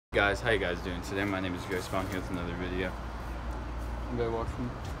Guys, how you guys doing today? My name is Gary Spawn here with another video.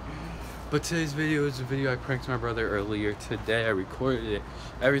 But today's video is a video I pranked my brother earlier today. I recorded it.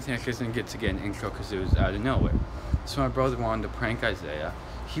 Everything I just didn't get to get an intro because it was out of nowhere. So my brother wanted to prank Isaiah.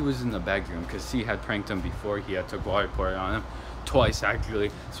 He was in the bedroom because he had pranked him before. He had took water poured on him twice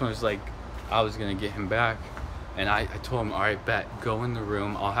actually. So I was like, I was gonna get him back, and I told him, all right, bet, go in the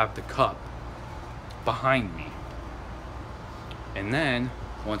room. I'll have the cup behind me, and then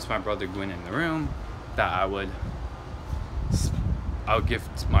once my brother went in the room, that I would give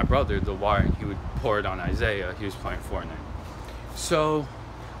my brother the water and he would pour it on Isaiah. He was playing Fortnite. So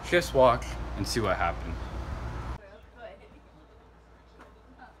just watch and see what happened.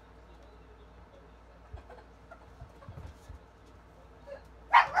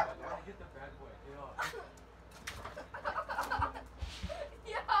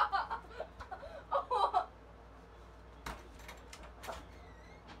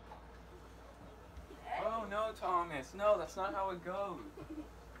 No, Thomas. No, that's not how it goes.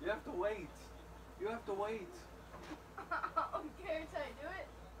 You have to wait. You have to wait. I'm scared. Should I do it?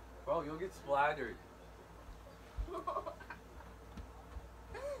 Bro, you'll get splattered.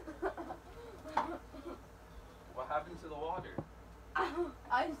 What happened to the water? I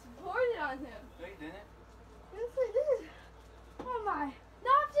just poured it on him. No, you didn't. Yes, I did. Oh my. Now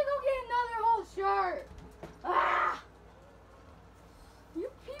I have to go get another whole shirt. Ah! You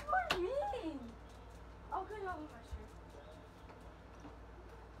people are mean. I'll clean up with my shirt.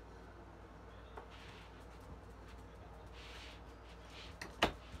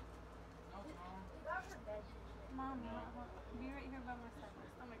 Mom, be right here by my side. My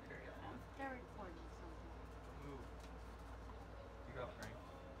stomach hurts. They're recording something. Ooh. You got pranked.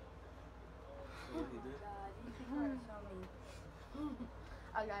 Oh my God, these people are so mean.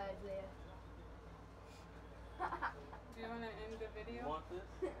 I got Isaiah. Do you want to end the video? You want this?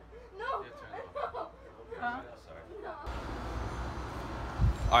 No. Yeah, turn it off. Huh? Sorry. No.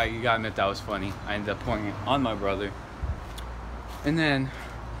 Alright, you gotta admit that was funny. I ended up pouring it on my brother. And then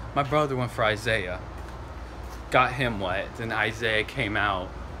my brother went for Isaiah. Got him wet. Then Isaiah came out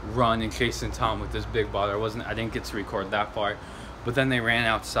running, chasing Tom with this big bottle. I didn't get to record that part. But then they ran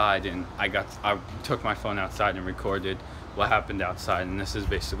outside and I took my phone outside and recorded what happened outside, and this is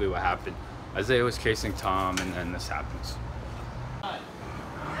basically what happened. Isaiah was chasing Tom and then this happens.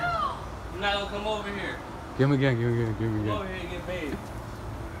 You're not gonna come over here. Give him again, give him again, give him Come again. over here and get paid.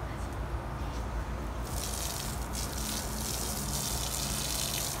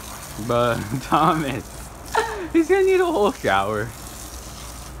 But Thomas, he's gonna need a whole shower.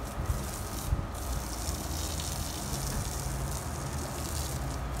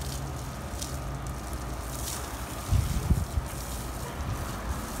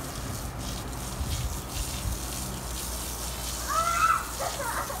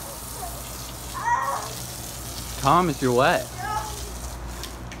 Thomas, you're wet.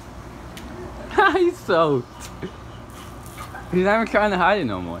 He's soaked. He's not even trying to hide it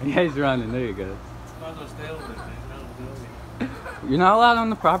no more. Yeah, he's running. There you go. Might as well stay over there. You're not allowed on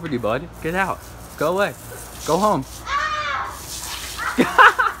the property, bud. Get out. Go away. Go home.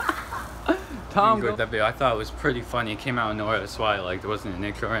 Tom, enjoyed that video. I thought it was pretty funny. It came out of nowhere. That's why there wasn't an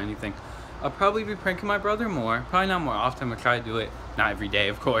intro or anything. I'll probably be pranking my brother more. Probably not more often. I'll try to do it. Not every day,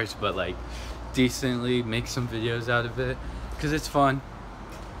 of course, but decently make some videos out of it. Because it's fun.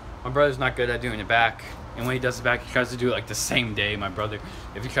 My brother's not good at doing it back. And when he does it back, he tries to do it the same day. My brother,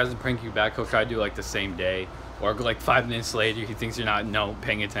 if he tries to prank you back, he'll try to do it the same day. Or 5 minutes later, he thinks you're not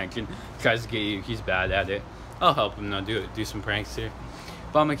paying attention. He tries to get you. He's bad at it. I'll help him though, do some pranks here.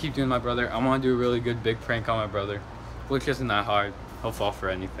 But I'm gonna keep doing my brother. I want to do a really good big prank on my brother, which isn't that hard. He'll fall for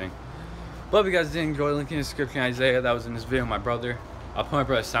anything. But if you guys did enjoy, link in the description. Isaiah, that was in this video. My brother. I'll put my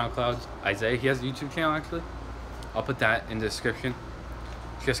brother's SoundCloud. Isaiah, he has a YouTube channel actually. I'll put that in the description.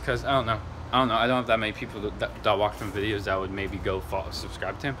 Just cause I don't know. I don't have that many people that watch some videos that would maybe go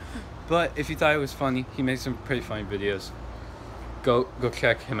subscribe to him. But if you thought it was funny, he makes some pretty funny videos. Go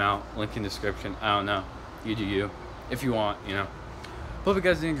check him out. Link in the description. I don't know. You do you. If you want, Hope you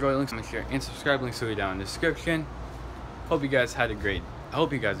guys did enjoy. Links, comment, share, and subscribe. Links will be down in the description. Hope you guys had a great. I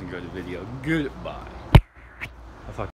hope you guys enjoyed the video. Goodbye.